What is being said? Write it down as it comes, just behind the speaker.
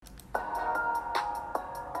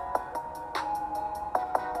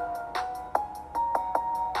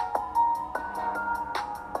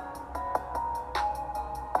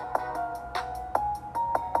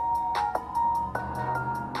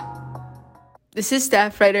This is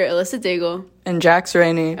staff writer Allyssa Daigle. And Jack's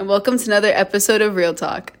Rainey. And welcome to another episode of Real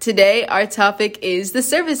Talk. Today, our topic is the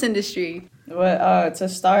service industry. Well, to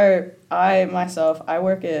start, I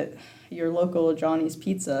work at your local Johnny's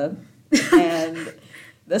Pizza. And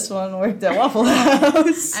this one worked at Waffle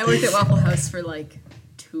House. I worked at Waffle House for like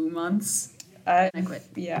 2 months. I quit.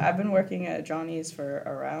 Yeah, I've been working at Johnny's for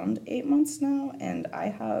around 8 months now. And I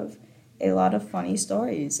have a lot of funny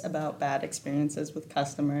stories about bad experiences with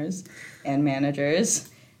customers and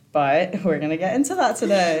managers, but we're going to get into that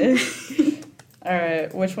today. All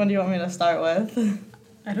right, which one do you want me to start with?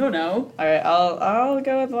 I don't know. All right, I'll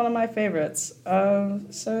go with one of my favorites.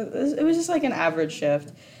 It was just like an average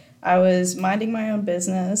shift. I was minding my own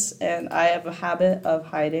business, and I have a habit of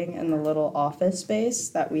hiding in the little office space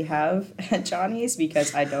that we have at Johnny's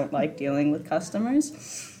because I don't like dealing with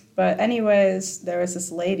customers. But anyways, there was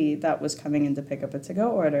this lady that was coming in to pick up a to-go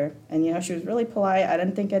order. And, she was really polite. I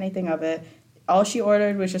didn't think anything of it. All she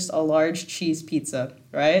ordered was just a large cheese pizza,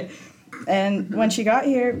 right? And when she got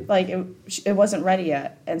here, it wasn't ready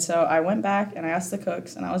yet. And so I went back and I asked the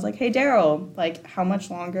cooks. And I was like, hey, Daryl, how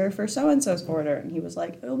much longer for so-and-so's order? And he was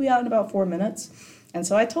like, it'll be out in about 4 minutes. And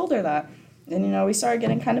so I told her that. And, we started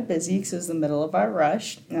getting kind of busy because it was the middle of our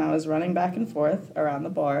rush. And I was running back and forth around the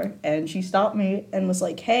bar. And she stopped me and was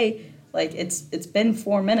like, hey, it's been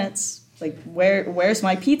 4 minutes. Where's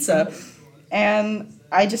my pizza? And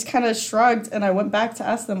I just kind of shrugged and I went back to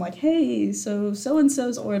ask them, hey,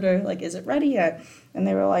 so-and-so's order, is it ready yet? And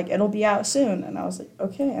they were like, it'll be out soon. And I was like,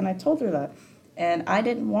 okay. And I told her that. And I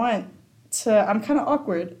didn't want I'm kind of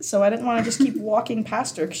awkward, so I didn't want to just keep walking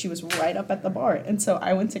past her because she was right up at the bar. And so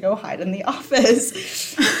I went to go hide in the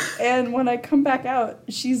office. And when I come back out,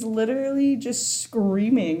 she's literally just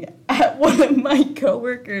screaming at one of my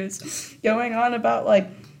coworkers, going on about,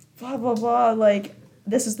 blah, blah, blah,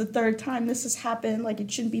 this is the third time this has happened, it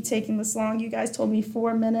shouldn't be taking this long. You guys told me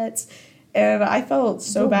 4 minutes. And I felt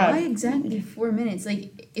so bad. Why exactly 4 minutes?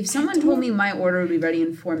 If someone told me my order would be ready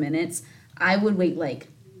in 4 minutes, I would wait,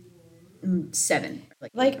 7.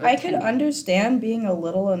 I could understand being a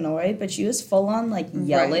little annoyed, but she was full on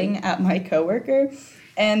yelling at my coworker.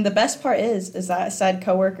 And the best part is that said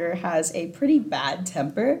coworker has a pretty bad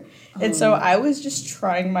temper. And so I was just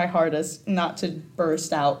trying my hardest not to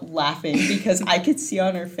burst out laughing because I could see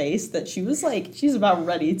on her face that she was she's about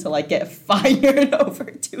ready to get fired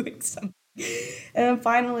over doing something. And then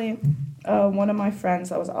finally, one of my friends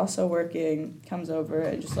that was also working comes over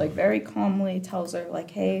and just very calmly tells her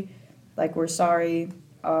hey, we're sorry,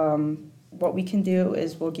 what we can do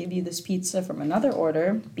is we'll give you this pizza from another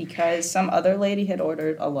order because some other lady had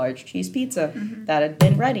ordered a large cheese pizza that had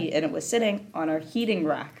been ready and it was sitting on our heating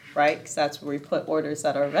rack, right? Because that's where we put orders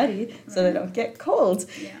that are ready so they don't get cold.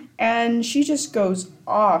 Yeah. And she just goes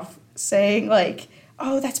off saying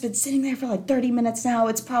oh, that's been sitting there for 30 minutes now,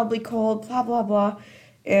 it's probably cold, blah, blah, blah.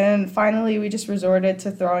 And finally, we just resorted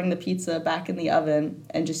to throwing the pizza back in the oven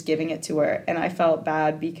and just giving it to her. And I felt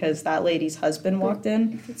bad because that lady's husband walked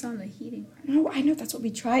in. If it's on the heating rack. No, I know, that's what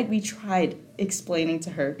we tried. We tried explaining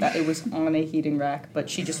to her that it was on a heating rack,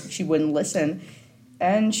 but she wouldn't listen.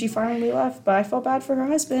 And she finally left. But I felt bad for her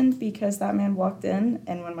husband because that man walked in.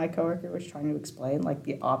 And when my coworker was trying to explain,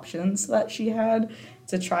 the options that she had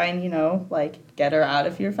to try and, get her out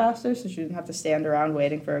of here faster so she didn't have to stand around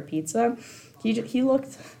waiting for a pizza, He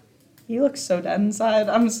looked so dead inside.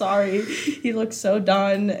 I'm sorry. He looked so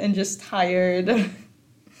done and just tired.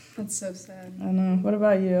 That's so sad. I know. What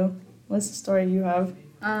about you? What's the story you have?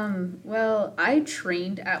 Well, I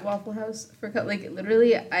trained at Waffle House for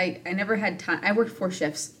literally I never had time. I worked 4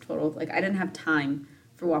 shifts total. I didn't have time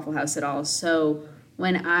for Waffle House at all. So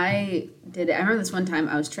when I remember this one time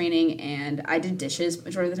I was training and I did dishes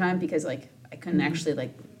majority of the time because I couldn't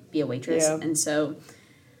actually be a waitress. Yeah. And so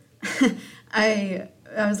I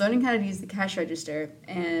was learning how to use the cash register,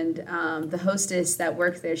 and the hostess that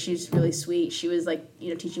worked there, she's really sweet. She was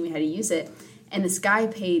teaching me how to use it, and this guy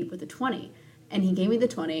paid with a 20, and he gave me the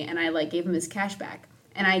 20, and I gave him his cash back,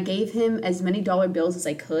 and I gave him as many dollar bills as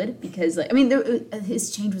I could because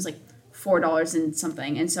his change was $4 and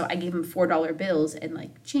something, and so I gave him $4 bills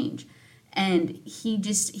and change, and he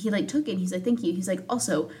took it. And he's like, thank you. He's like,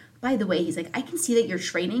 also, by the way, he's like, I can see that you're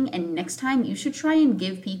training, and next time you should try and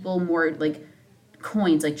give people more,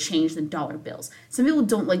 coins, change than dollar bills. Some people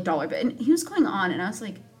don't like dollar bills. And he was going on, and I was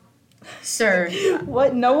like, sir.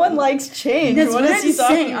 What? No one likes change. That's what is he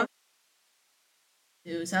talking about?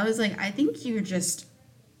 So I was like, I think you're just,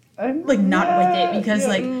 not with it, because,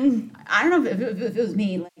 I don't know if it was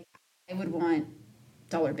me, I would want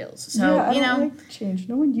dollar bills. So, I don't like change.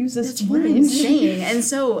 No one uses change. That's what I'm saying. And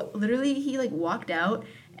so, literally, he, walked out,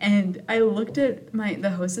 And I looked at the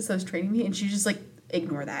hostess that was training me, and she just like,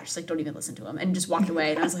 ignore that. She's like, don't even listen to him, and just walked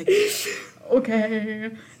away. And I was like,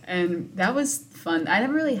 okay. And that was fun. I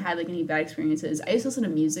never really had like any bad experiences. I used to listen to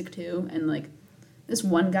music too, and like this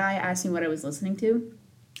one guy asked me what I was listening to.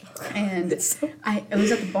 And I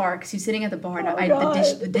was at the bar because he's sitting at the bar, and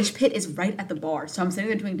the dish pit is right at the bar. So I'm sitting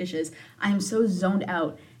there doing dishes. I'm so zoned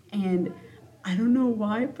out, and I don't know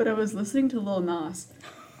why, but I was listening to Lil Nas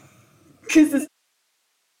because this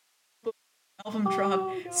album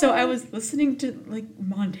dropped. So I was listening to like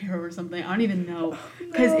Montero or something. I don't even know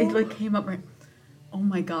because it like came up right. Oh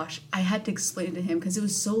my gosh, I had to explain it to him because it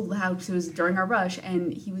was so loud. Because it was during our rush,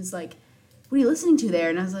 and he was like, "What are you listening to there?"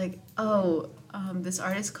 And I was like, "Oh, this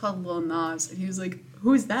artist called Lil Nas." And he was like,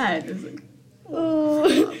 "Who's that?" I was like,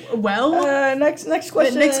 "Oh, well." Next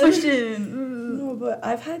question. Next question. No, but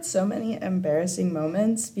I've had so many embarrassing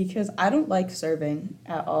moments because I don't like serving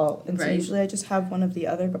at all, and so usually I just have one of the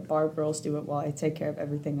other bar girls do it while I take care of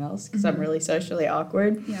everything else because I'm really socially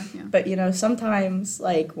awkward. Yeah. But sometimes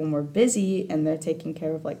like when we're busy and they're taking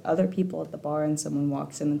care of like other people at the bar, and someone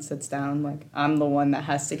walks in and sits down, like I'm the one that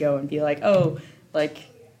has to go and be like, oh, like,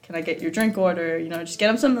 can I get your drink order? Just get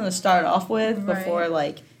them something to start off with before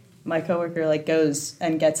like my coworker like goes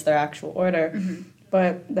and gets their actual order.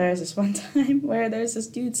 But there's this one time where there's this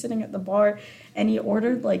dude sitting at the bar, and he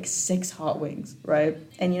ordered like 6 hot wings, right?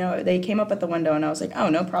 And they came up at the window, and I was like, oh,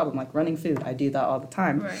 no problem, like running food, I do that all the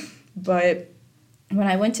time. Right. But when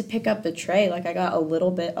I went to pick up the tray, like I got a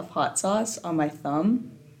little bit of hot sauce on my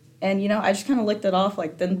thumb, and I just kind of licked it off,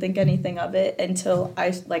 like didn't think anything of it until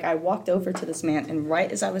I walked over to this man, and right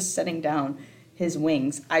as I was setting down his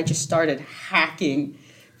wings, I just started hacking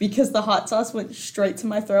because the hot sauce went straight to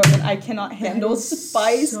my throat, and I cannot handle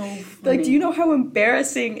spice. So funny. Like, do you know how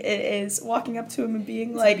embarrassing it is walking up to him and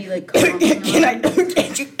being like, can I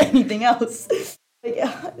get you anything else? Like,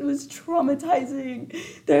 it was traumatizing.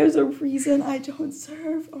 There's a reason I don't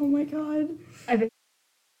serve. Oh my God. I've been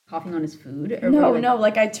coughing on his food? Or No,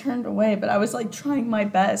 like I turned away, but I was like trying my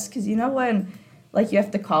best because when like you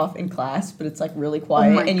have to cough in class, but it's like really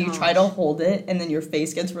quiet, and you try to hold it, and then your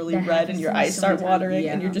face gets really red, and your eyes start watering,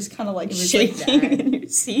 and you're just kind of like shaking in your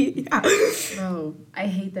seat. Yeah. Bro, I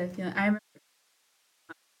hate that feeling. I remember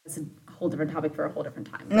it's a whole different topic for a whole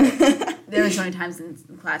different time. There were so many times in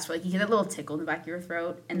class where like you get that little tickle in the back of your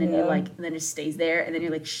throat, and then and then it stays there, and then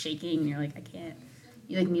you're like shaking, and you're like, I can't.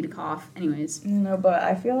 You like need to cough. Anyways. But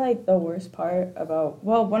I feel like the worst part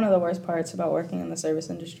one of the worst parts about working in the service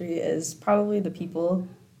industry is probably the people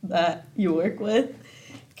that you work with.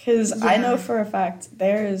 Because I know for a fact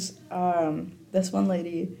there's this one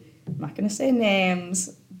lady, I'm not going to say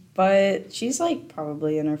names, but she's like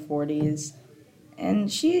probably in her 40s.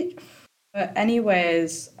 And but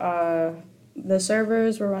anyways, the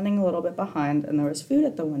servers were running a little bit behind, and there was food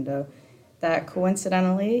at the window that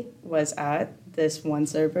coincidentally was at this one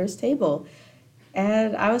server's table.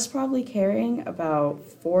 And I was probably carrying about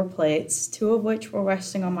 4 plates, 2 of which were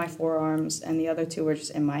resting on my forearms, and the other 2 were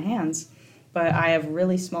just in my hands. But I have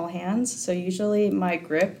really small hands, so usually my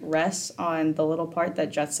grip rests on the little part that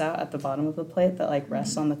juts out at the bottom of the plate that like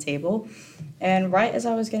rests on the table. And right as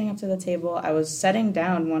I was getting up to the table, I was setting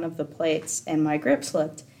down one of the plates, and my grip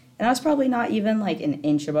slipped. And I was probably not even like an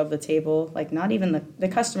inch above the table, like not even the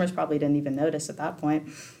customers probably didn't even notice at that point.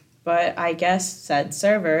 But I guess said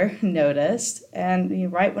server noticed,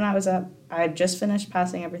 and right when I had just finished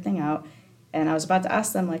passing everything out, and I was about to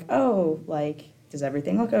ask them, like, oh, like, does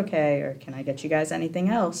everything look okay, or can I get you guys anything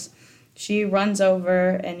else? She runs over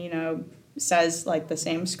and, says, like, the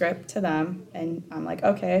same script to them, and I'm like,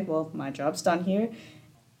 okay, well, my job's done here.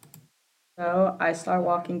 So I start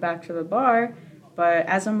walking back to the bar, but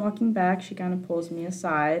as I'm walking back, she kind of pulls me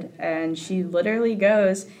aside, and she literally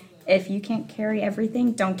goes, if you can't carry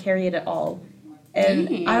everything, don't carry it at all. And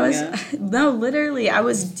Dang. I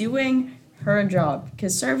was doing her job.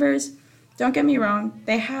 Because servers, don't get me wrong,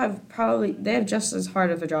 they have just as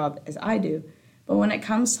hard of a job as I do. But when it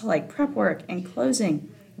comes to like prep work and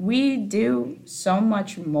closing, we do so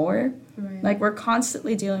much more. Right. Like we're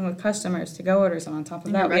constantly dealing with customers to go orders, and on top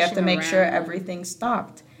of that, we have to make sure everything's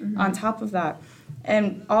stocked. On top of that.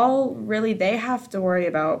 And all really they have to worry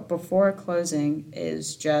about before closing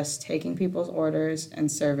is just taking people's orders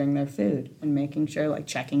and serving their food and making sure, like,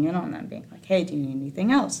 checking in on them, being like, hey, do you need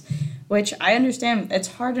anything else? Which I understand it's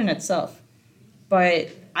hard in itself, but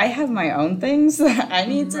I have my own things that I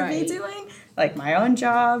need to be doing, like my own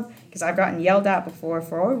job, because I've gotten yelled at before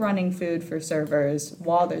for running food for servers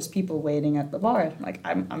while there's people waiting at the bar. Like,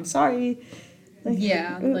 I'm sorry. Like,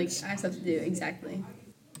 I have stuff to do, exactly.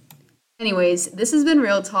 Anyways, this has been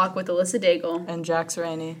Real Talk with Allyssa Daigle. And Jax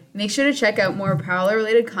Rainey. Make sure to check out more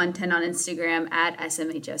Prowler-related content on Instagram at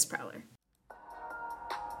SMHS Prowler.